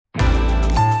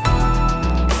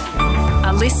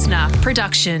listener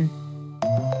production.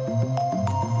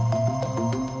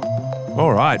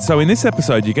 All right, so in this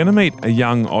episode, you're going to meet a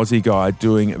young Aussie guy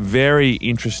doing very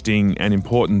interesting and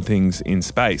important things in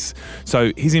space.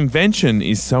 So his invention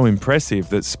is so impressive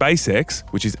that SpaceX,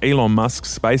 which is Elon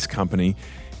Musk's space company,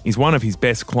 is one of his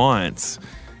best clients.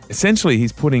 Essentially,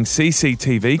 he's putting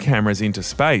CCTV cameras into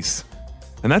space.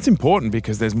 And that's important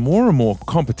because there's more and more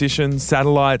competition,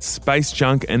 satellites, space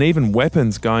junk, and even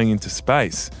weapons going into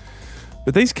space.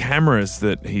 But these cameras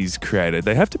that he's created,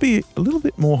 they have to be a little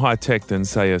bit more high-tech than,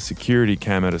 say, a security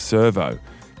cam at a servo.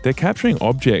 They're capturing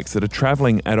objects that are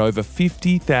travelling at over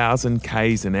 50,000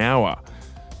 k's an hour.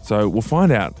 So we'll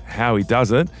find out how he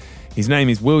does it. His name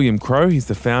is William Crowe. He's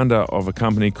the founder of a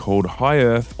company called High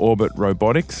Earth Orbit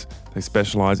Robotics. They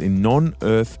specialise in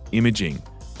non-Earth imaging.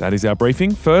 That is our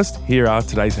briefing. First, here are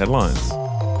today's headlines.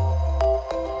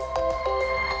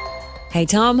 Hey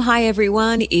Tom, hi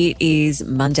everyone. It is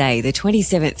Monday, the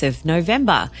 27th of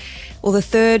November. Well, the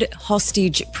third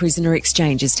hostage prisoner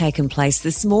exchange has taken place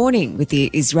this morning, with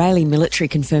the Israeli military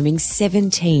confirming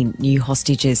 17 new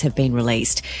hostages have been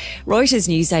released. Reuters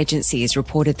news agency has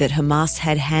reported that Hamas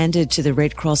had handed to the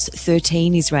Red Cross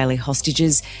 13 Israeli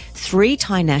hostages, 3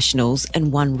 Thai nationals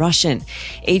and 1 Russian.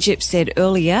 Egypt said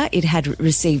earlier it had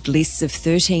received lists of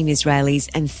 13 Israelis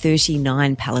and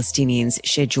 39 Palestinians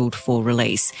scheduled for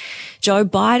release. Joe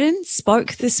Biden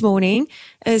spoke this morning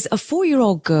as a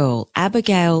 4-year-old girl,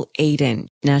 Abigail Eden.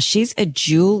 Now, she's a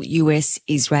dual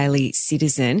US-Israeli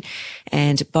citizen,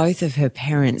 and both of her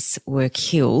parents were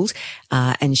killed,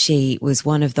 and she was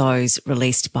one of those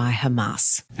released by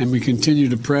Hamas. And we continue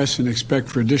to press and expect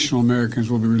for additional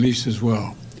Americans will be released as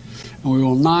well. And we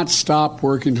will not stop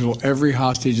working until every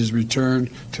hostage is returned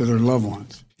to their loved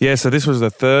ones. Yeah, so this was the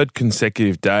third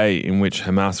consecutive day in which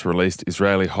Hamas released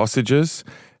Israeli hostages,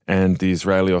 and the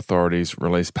Israeli authorities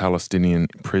released Palestinian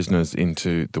prisoners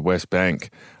into the West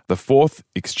Bank. The fourth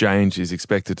exchange is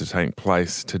expected to take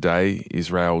place today,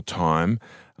 Israel time,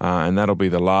 and that'll be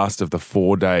the last of the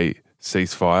 4-day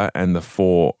ceasefire and the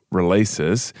 4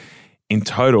 releases. In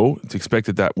total, it's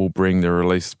expected that will bring the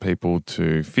released people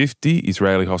to 50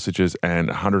 Israeli hostages and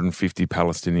 150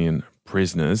 Palestinian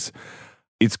prisoners.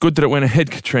 It's good that it went ahead,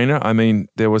 Katrina. I mean,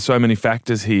 there were so many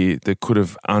factors here that could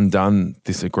have undone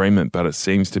this agreement, but it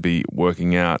seems to be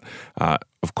working out.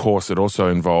 Of course, it also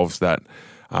involves that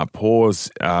pause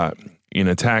in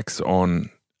attacks on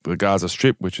the Gaza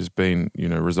Strip, which has been,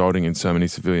 resulting in so many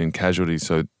civilian casualties.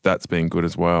 So that's been good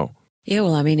as well. Yeah,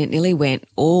 well, I mean, it nearly went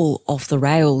all off the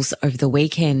rails over the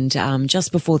weekend,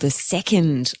 just before the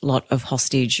second lot of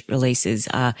hostage releases.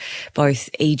 Both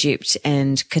Egypt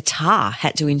and Qatar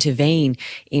had to intervene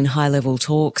in high-level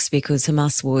talks because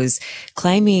Hamas was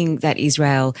claiming that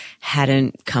Israel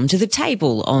hadn't come to the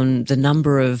table on the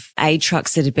number of aid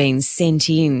trucks that had been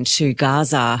sent in to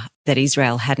Gaza, that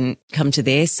Israel hadn't come to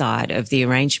their side of the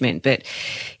arrangement. But,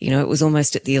 it was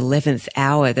almost at the 11th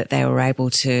hour that they were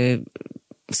able to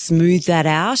smooth that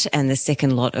out, and the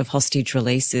second lot of hostage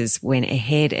releases went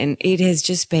ahead. And it has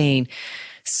just been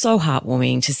so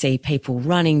heartwarming to see people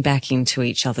running back into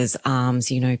each other's arms,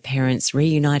 parents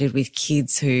reunited with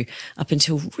kids who up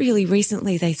until really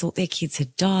recently they thought their kids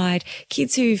had died,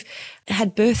 kids who've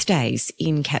had birthdays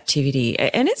in captivity.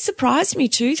 And it surprised me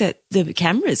too that the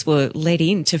cameras were let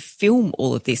in to film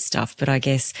all of this stuff. But I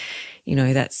guess,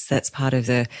 that's part of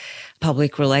the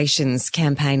public relations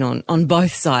campaign on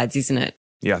both sides, isn't it?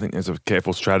 Yeah, I think there's a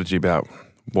careful strategy about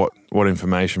what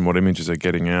information, what images are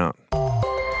getting out.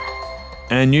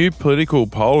 And new political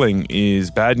polling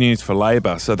is bad news for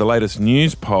Labor. So the latest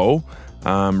news poll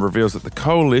reveals that the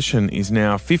coalition is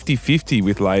now 50-50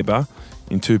 with Labor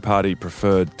in 2-party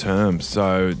preferred terms.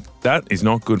 So that is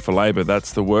not good for Labor.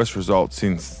 That's the worst result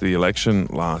since the election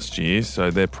last year.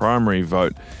 So their primary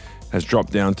vote has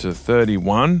dropped down to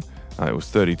 31. It was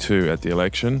 32 at the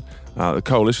election. The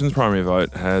coalition's primary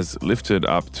vote has lifted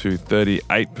up to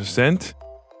 38%.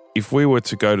 If we were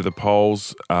to go to the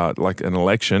polls like an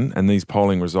election and these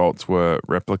polling results were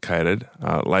replicated,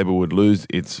 Labor would lose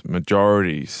its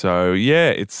majority. So,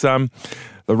 yeah, it's the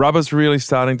rubber's really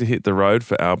starting to hit the road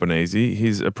for Albanese.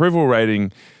 His approval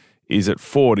rating is at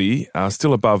 40,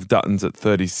 still above Dutton's at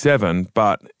 37,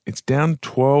 but it's down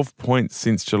 12 points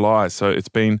since July. So it's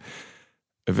been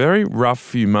a very rough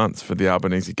few months for the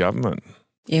Albanese government.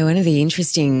 Yeah, one of the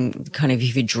interesting kind of,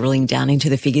 if you're drilling down into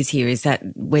the figures here, is that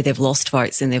where they've lost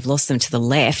votes and they've lost them to the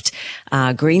left,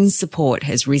 Greens support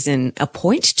has risen a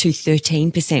point to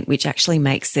 13%, which actually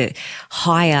makes it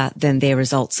higher than their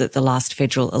results at the last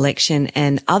federal election.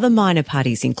 And other minor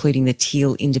parties, including the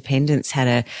Teal Independents, had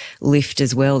a lift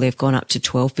as well. They've gone up to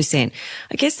 12%.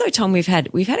 I guess though, Tom, we've had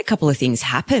a couple of things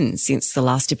happen since the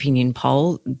last opinion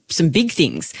poll. Some big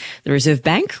things. The Reserve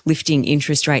Bank lifting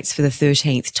interest rates for the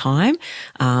 13th time.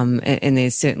 And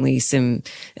there's certainly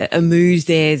a mood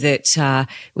there that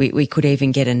we could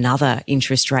even get another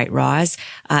interest rate rise.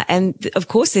 And of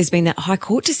course, there's been that High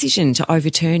Court decision to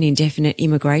overturn indefinite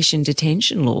immigration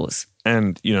detention laws.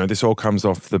 And, this all comes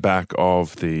off the back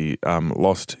of the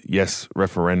Lost Yes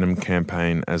referendum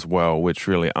campaign as well, which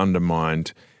really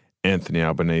undermined Anthony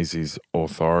Albanese's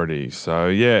authority. So,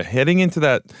 yeah, heading into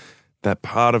that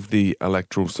part of the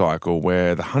electoral cycle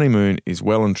where the honeymoon is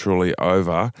well and truly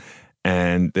over.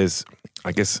 And there's,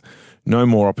 I guess, no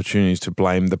more opportunities to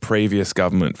blame the previous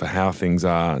government for how things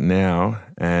are now.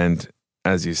 And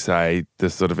as you say,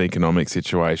 the sort of economic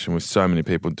situation with so many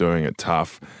people doing it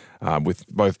tough, with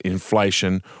both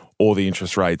inflation or the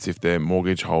interest rates if they're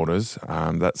mortgage holders,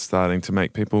 that's starting to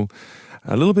make people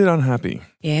a little bit unhappy.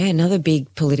 Yeah, another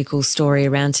big political story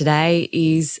around today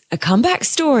is a comeback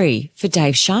story for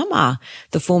Dave Sharma,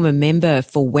 the former member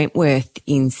for Wentworth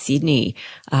in Sydney.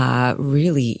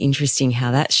 Really interesting how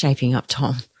that's shaping up,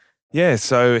 Tom. Yeah,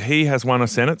 so he has won a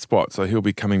Senate spot, so he'll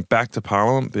be coming back to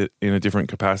Parliament but in a different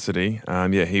capacity.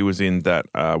 He was in that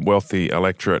wealthy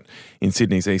electorate in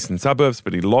Sydney's eastern suburbs,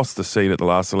 but he lost the seat at the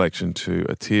last election to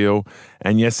a Teal.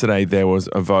 And yesterday there was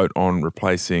a vote on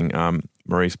replacing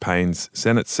Maurice Payne's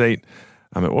Senate seat.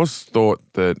 It was thought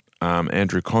that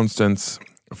Andrew Constance,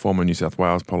 a former New South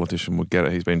Wales politician, would get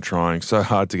it. He's been trying so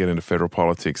hard to get into federal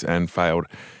politics and failed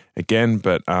again,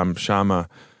 but Sharma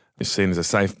is seen as a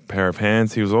safe pair of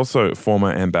hands. He was also a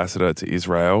former ambassador to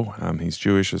Israel. He's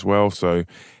Jewish as well, so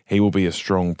he will be a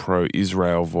strong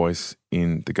pro-Israel voice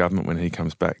in the government when he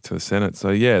comes back to the Senate. So,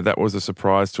 yeah, that was a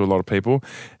surprise to a lot of people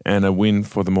and a win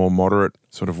for the more moderate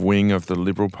sort of wing of the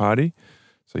Liberal Party.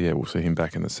 So, yeah, we'll see him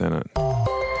back in the Senate.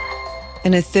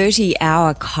 And a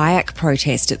 30-hour kayak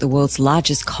protest at the world's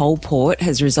largest coal port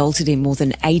has resulted in more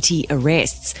than 80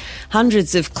 arrests.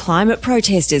 Hundreds of climate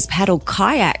protesters paddled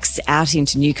kayaks out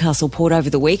into Newcastle Port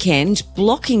over the weekend,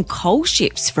 blocking coal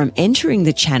ships from entering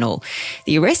the channel.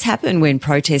 The arrests happened when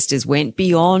protesters went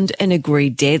beyond an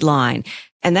agreed deadline.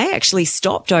 And they actually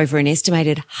stopped over an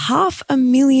estimated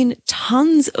 500,000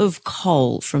 tonnes of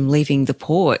coal from leaving the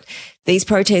port. These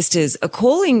protesters are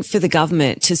calling for the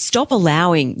government to stop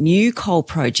allowing new coal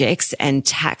projects and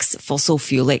tax fossil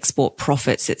fuel export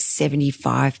profits at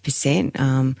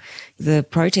 75%. The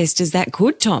protesters that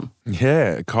good, Tom?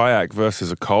 Yeah, a kayak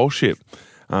versus a coal ship.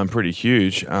 Pretty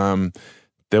huge.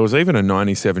 There was even a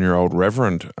 97-year-old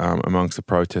reverend amongst the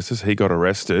protesters. He got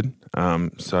arrested.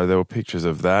 So there were pictures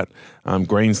of that.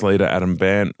 Greens leader Adam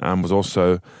Bant was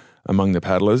also among the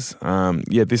paddlers.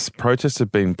 This protest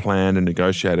had been planned and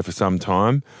negotiated for some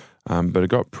time, but it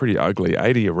got pretty ugly.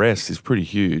 80 arrests is pretty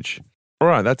huge. All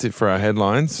right, that's it for our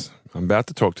headlines. I'm about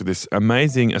to talk to this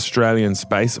amazing Australian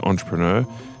space entrepreneur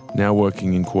now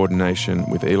working in coordination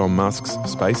with Elon Musk's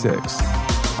SpaceX.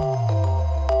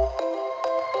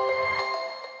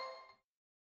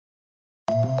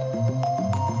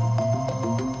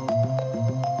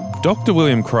 Dr.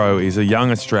 William Crowe is a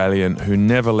young Australian who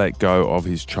never let go of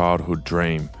his childhood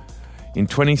dream. In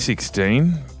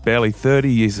 2016, barely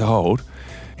 30 years old,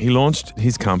 he launched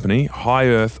his company, High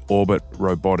Earth Orbit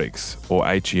Robotics, or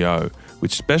HEO,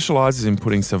 which specialises in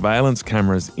putting surveillance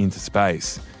cameras into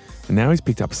space. And now he's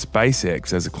picked up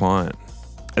SpaceX as a client.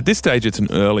 At this stage, it's an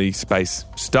early space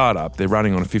startup. They're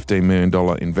running on a $15 million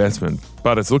investment,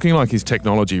 but it's looking like his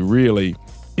technology really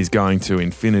is going to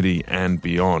infinity and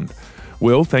beyond.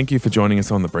 Will, thank you for joining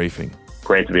us on The Briefing.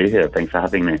 Great to be here. Thanks for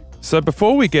having me. So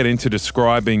before we get into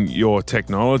describing your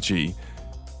technology,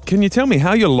 can you tell me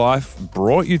how your life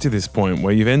brought you to this point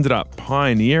where you've ended up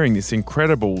pioneering this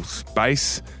incredible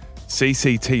space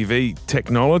CCTV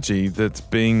technology that's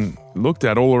being looked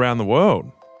at all around the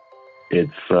world?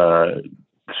 It's super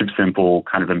simple,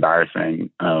 kind of embarrassing.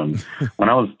 When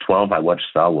I was 12, I watched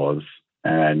Star Wars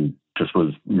and just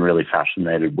was really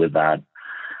fascinated with that.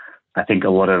 I think a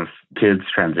lot of kids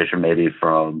transition maybe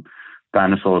from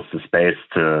dinosaurs to space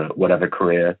to whatever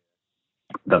career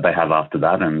that they have after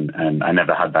that. And I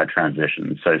never had that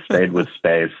transition. So I stayed with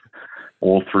space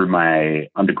all through my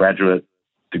undergraduate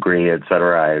degree, et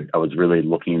cetera. I was really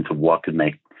looking into what could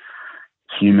make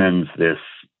humans this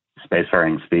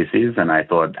spacefaring species. And I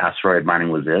thought asteroid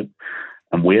mining was it.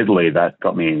 And weirdly, that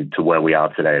got me to where we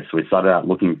are today. So we started out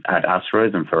looking at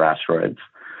asteroids, and for asteroids,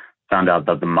 found out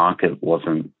that the market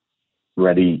wasn't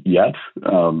ready yet,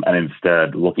 and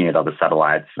instead looking at other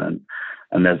satellites. And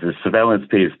there's this surveillance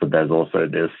piece, but there's also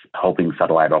this helping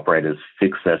satellite operators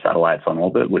fix their satellites on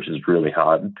orbit, which is really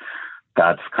hard.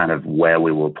 That's kind of where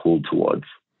we were pulled towards.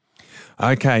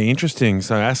 Okay, interesting.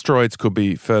 So asteroids could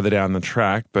be further down the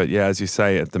track, but yeah, as you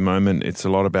say, at the moment, it's a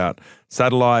lot about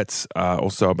satellites,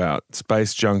 also about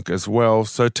space junk as well.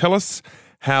 So tell us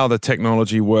how the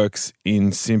technology works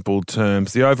in simple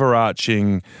terms. The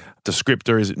overarching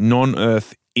descriptor is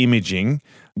non-Earth imaging.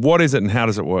 What is it and how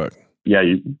does it work? Yeah,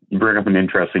 you bring up an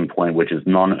interesting point, which is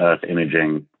non-Earth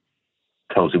imaging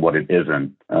tells you what it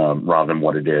isn't rather than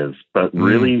what it is. But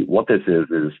really what this is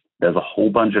there's a whole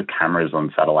bunch of cameras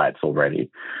on satellites already.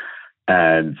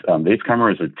 And these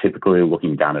cameras are typically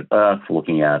looking down at Earth,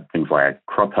 looking at things like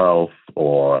crop health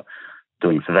or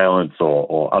doing surveillance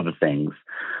or other things.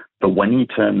 But when you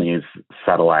turn these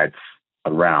satellites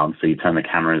around, so you turn the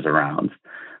cameras around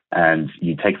and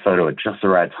you take a photo at just the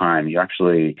right time, you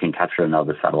actually can capture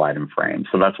another satellite in frame.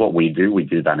 So that's what we do. We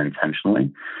do that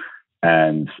intentionally.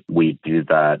 And we do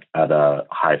that at a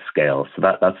high scale. So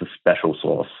that's a special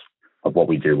source of what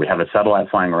we do. We have a satellite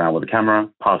flying around with a camera,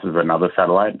 passes another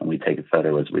satellite, and we take a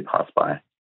photo as we pass by.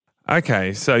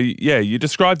 Okay, so yeah, you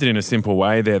described it in a simple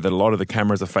way there that a lot of the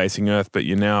cameras are facing Earth, but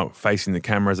you're now facing the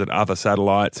cameras at other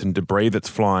satellites and debris that's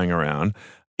flying around.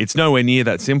 It's nowhere near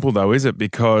that simple though, is it?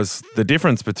 Because the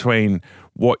difference between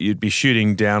what you'd be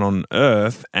shooting down on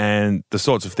Earth and the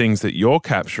sorts of things that you're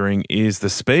capturing is the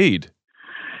speed.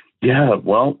 Yeah,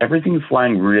 well, everything's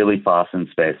flying really fast in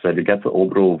space. So to get the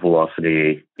orbital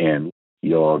velocity in,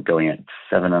 you're going at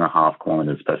 7.5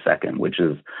 kilometers per second, which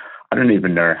is, I don't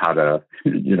even know how to,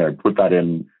 put that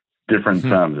in different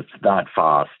terms. It's that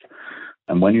fast.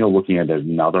 And when you're looking at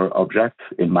another object,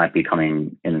 it might be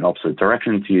coming in an opposite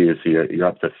direction to you. So you're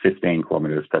up to 15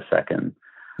 kilometers per second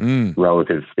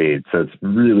relative speed. So it's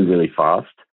really, really fast.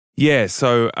 Yeah,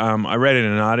 so I read in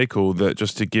an article that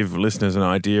just to give listeners an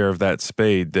idea of that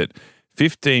speed, that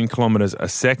 15 kilometres a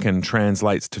second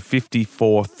translates to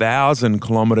 54,000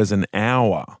 kilometres an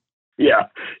hour. Yeah,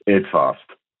 it's fast.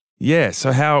 Yeah,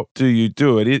 so how do you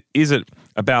do it? Is it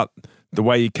about the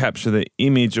way you capture the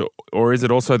image, or is it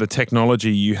also the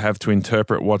technology you have to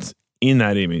interpret what's in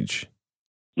that image?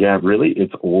 Yeah, really,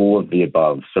 it's all of the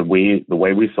above. So the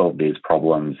way we solve these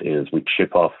problems is we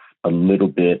chip off a little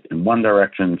bit in one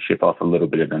direction, chip off a little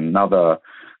bit in another,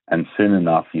 and soon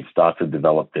enough you start to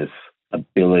develop this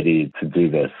ability to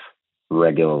do this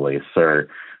regularly. So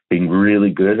being really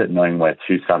good at knowing where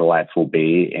two satellites will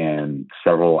be in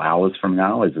several hours from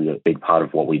now is a big part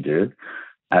of what we do.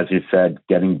 As you said,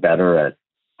 getting better at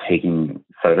taking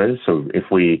photos. So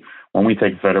when we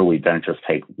take a photo, we don't just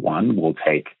take one, we'll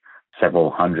take several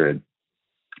hundred.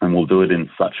 And we'll do it in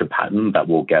such a pattern that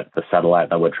we'll get the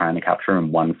satellite that we're trying to capture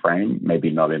in one frame,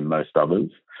 maybe not in most others.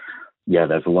 Yeah,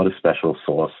 there's a lot of special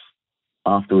sauce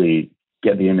after we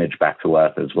get the image back to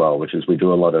Earth as well, which is we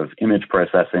do a lot of image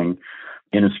processing.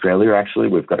 In Australia, actually,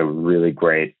 we've got a really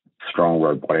great, strong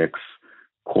robotics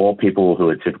core. People who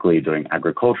are typically doing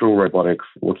agricultural robotics,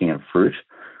 looking at fruit,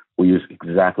 we use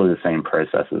exactly the same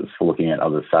processes for looking at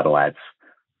other satellites.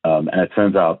 And it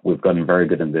turns out we've gotten very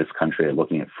good in this country at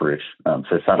looking at fruit.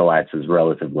 So satellites is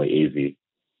relatively easy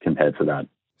compared to that.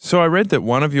 So I read that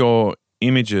one of your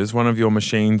images, one of your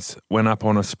machines went up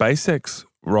on a SpaceX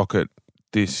rocket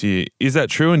this year. Is that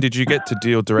true? And did you get to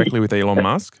deal directly with Elon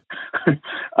Musk?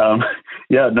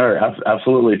 Yeah, no,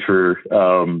 absolutely true.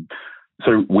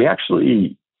 So we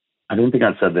actually, I don't think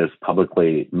I've said this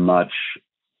publicly much,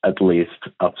 at least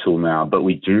up till now, but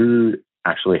we do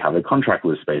actually have a contract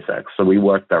with SpaceX. So we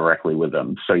work directly with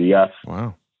them. So yes,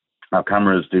 wow, our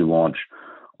cameras do launch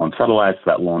on satellites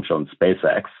that launch on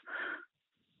SpaceX.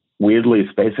 Weirdly,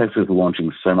 SpaceX is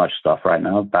launching so much stuff right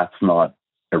now. That's not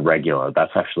irregular.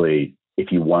 That's actually,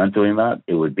 if you weren't doing that,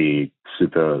 it would be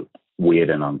super weird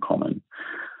and uncommon.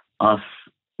 Us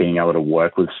being able to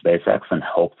work with SpaceX and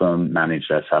help them manage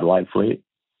their satellite fleet,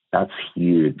 that's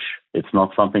huge. It's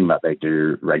not something that they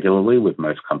do regularly with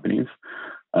most companies.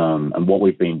 And what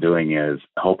we've been doing is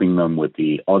helping them with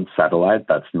the odd satellite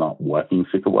that's not working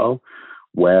super well.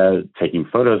 We're taking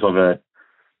photos of it,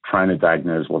 trying to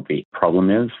diagnose what the problem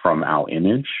is from our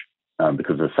image,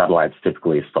 because the satellite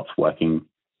typically stops working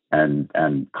and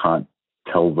can't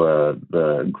tell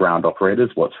the ground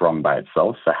operators what's wrong by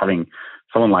itself. So having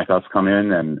someone like us come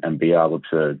in and be able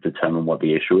to determine what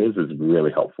the issue is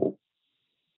really helpful.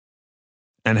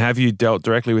 And have you dealt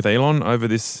directly with Elon over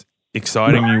this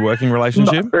exciting new working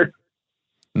relationship?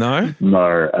 No?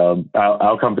 No.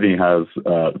 Our company has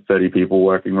 30 people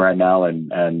working right now,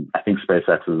 and I think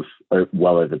SpaceX is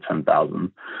well over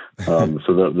 10,000. So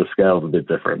the scale is a bit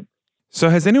different. So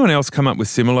has anyone else come up with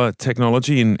similar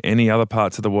technology in any other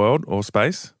parts of the world or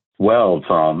space? Well,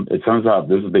 Tom, it turns out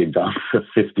this has been done for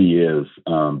 50 years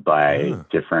by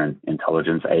different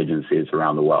intelligence agencies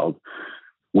around the world.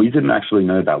 We didn't actually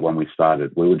know that when we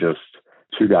started. We were just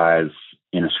two guys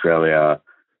in Australia.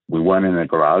 We weren't in a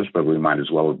garage, but we might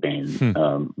as well have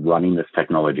been running this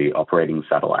technology, operating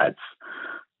satellites.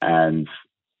 And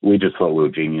we just thought we were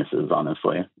geniuses,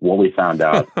 honestly. What we found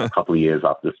out a couple of years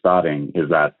after starting is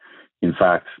that, in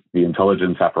fact, the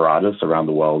intelligence apparatus around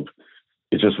the world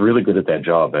is just really good at their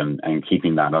job and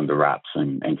keeping that under wraps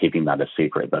and keeping that a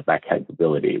secret, that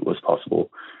capability was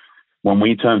possible. When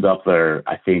we turned up there,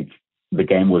 I think the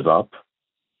game was up,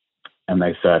 and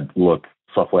they said, look,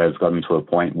 software has gotten to a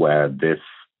point where this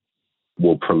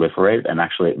will proliferate, and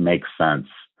actually it makes sense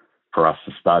for us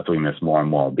to start doing this more and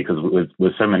more, because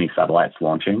with so many satellites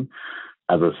launching,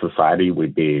 as a society,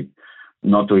 we'd be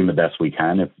not doing the best we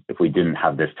can if we didn't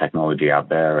have this technology out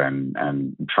there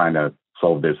and trying to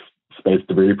solve this space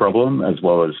debris problem, as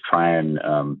well as try and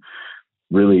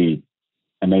really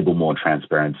enable more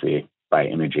transparency by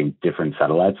imaging different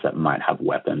satellites that might have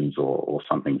weapons or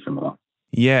something similar.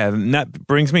 Yeah, and that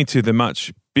brings me to the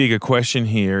much bigger question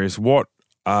here is, what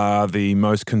are the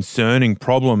most concerning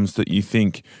problems that you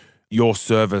think your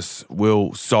service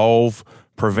will solve,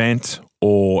 prevent,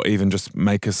 or even just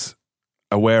make us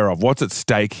aware of? What's at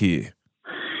stake here?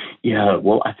 Yeah,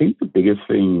 well, I think the biggest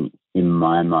thing in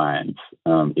my mind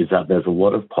is that there's a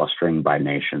lot of posturing by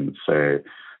nations. So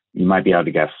you might be able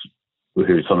to guess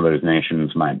who some of those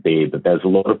nations might be, but there's a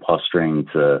lot of posturing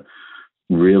to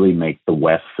really make the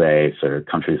West say, so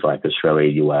countries like Australia,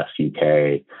 US,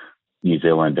 UK, New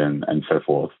Zealand, and so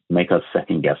forth, make us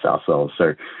second guess ourselves.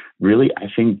 So really, I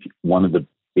think one of the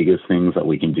biggest things that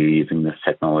we can do using this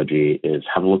technology is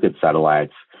have a look at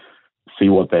satellites, see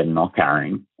what they're not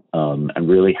carrying, and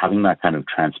really having that kind of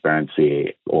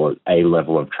transparency, or a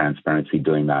level of transparency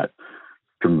doing that,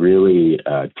 can really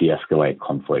de-escalate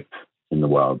conflict in the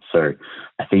world. So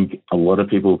I think a lot of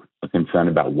people are concerned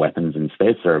about weapons in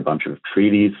space. There are a bunch of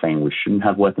treaties saying we shouldn't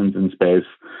have weapons in space,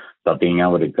 but being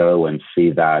able to go and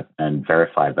see that and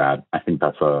verify that, I think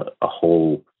that's a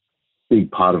whole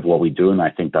big part of what we do. And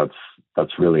I think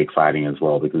that's really exciting as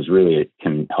well, because really it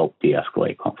can help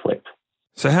de-escalate conflict.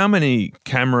 So how many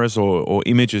cameras or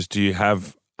images do you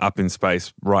have up in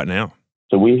space right now?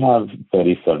 So we have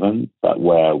 37 that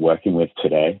we're working with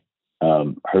today.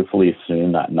 Hopefully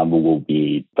soon that number will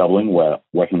be doubling. We're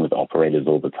working with operators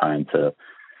all the time to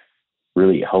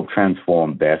really help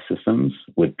transform their systems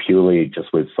with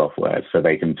software, so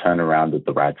they can turn around at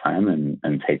the right time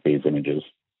and take these images.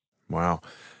 Wow.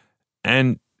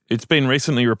 And it's been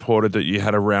recently reported that you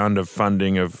had a round of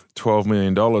funding of $12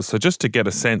 million. So just to get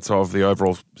a sense of the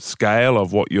overall scale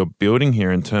of what you're building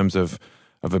here in terms of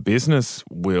a business,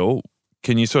 Will,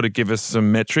 can you sort of give us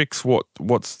some metrics?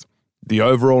 What's the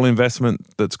overall investment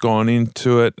that's gone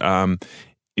into it?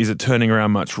 Is it turning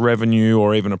around much revenue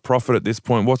or even a profit at this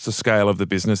point? What's the scale of the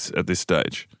business at this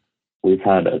stage? We've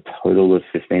had a total of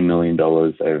 $15 million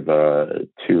over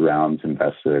 2 rounds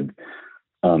invested.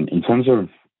 In terms of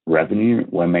revenue,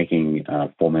 we're making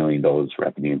 $4 million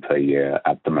revenue per year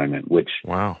at the moment, which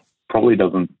probably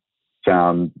doesn't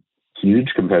sound huge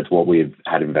compared to what we've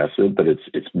had invested, but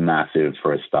it's massive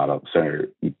for a startup. So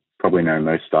you probably know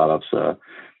most startups are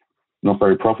not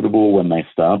very profitable when they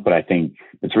start, but I think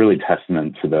it's really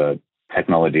testament to the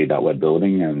technology that we're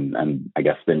building and I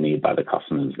guess the need by the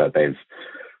customers, that they've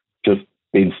just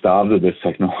been starved of this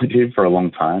technology for a long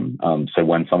time. So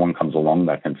when someone comes along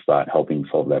that can start helping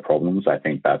solve their problems, I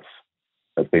think that's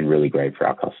been really great for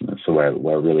our customers. So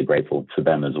we're really grateful to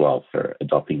them as well for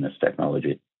adopting this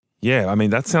technology. Yeah, I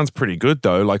mean, that sounds pretty good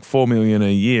though, like $4 million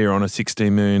a year on a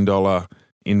 $16 million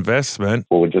investment.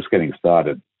 Well, we're just getting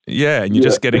started. Yeah, and you're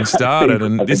just getting started.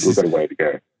 I think we've got a way to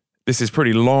go. This is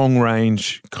pretty long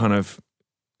range kind of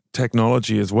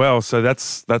technology as well. So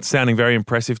that's sounding very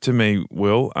impressive to me,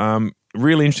 Will.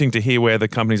 Really interesting to hear where the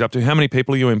company's up to. How many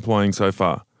people are you employing so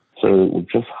far? So we've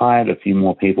just hired a few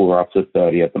more people. We're up to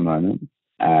 30 at the moment,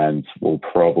 and we'll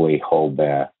probably hold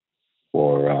there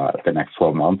for the next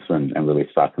 12 months and really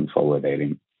start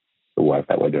consolidating the work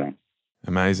that we're doing.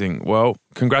 Amazing. Well,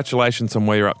 congratulations on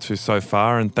where you're up to so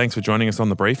far, and thanks for joining us on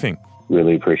the briefing.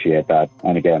 Really appreciate that.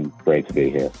 And again, great to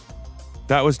be here.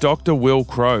 That was Dr. Will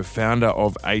Crowe, founder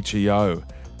of HEO.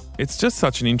 It's just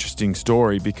such an interesting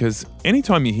story because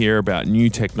anytime you hear about new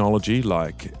technology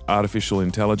like artificial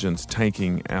intelligence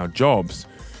taking our jobs,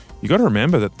 you got to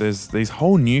remember that there's these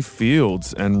whole new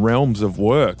fields and realms of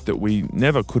work that we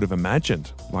never could have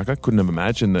imagined. Like, I couldn't have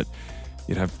imagined that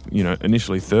you'd have,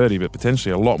 initially 30, but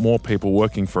potentially a lot more people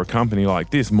working for a company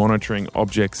like this, monitoring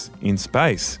objects in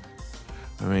space.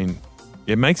 I mean,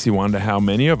 it makes you wonder how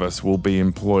many of us will be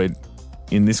employed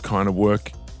in this kind of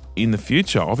work in the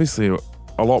future. Obviously,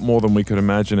 a lot more than we could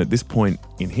imagine at this point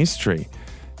in history.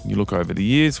 You look over the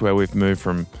years where we've moved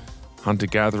from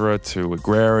hunter-gatherer to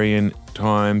agrarian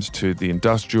times to the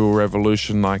Industrial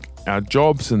Revolution. Like, our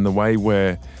jobs and the way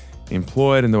we're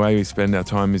employed and the way we spend our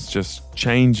time is just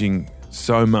changing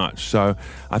so much. So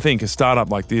I think a startup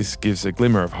like this gives a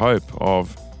glimmer of hope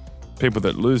of people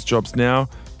that lose jobs now,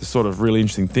 the sort of really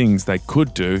interesting things they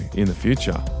could do in the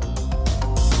future.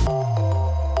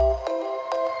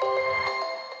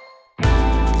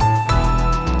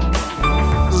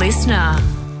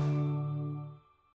 Listener.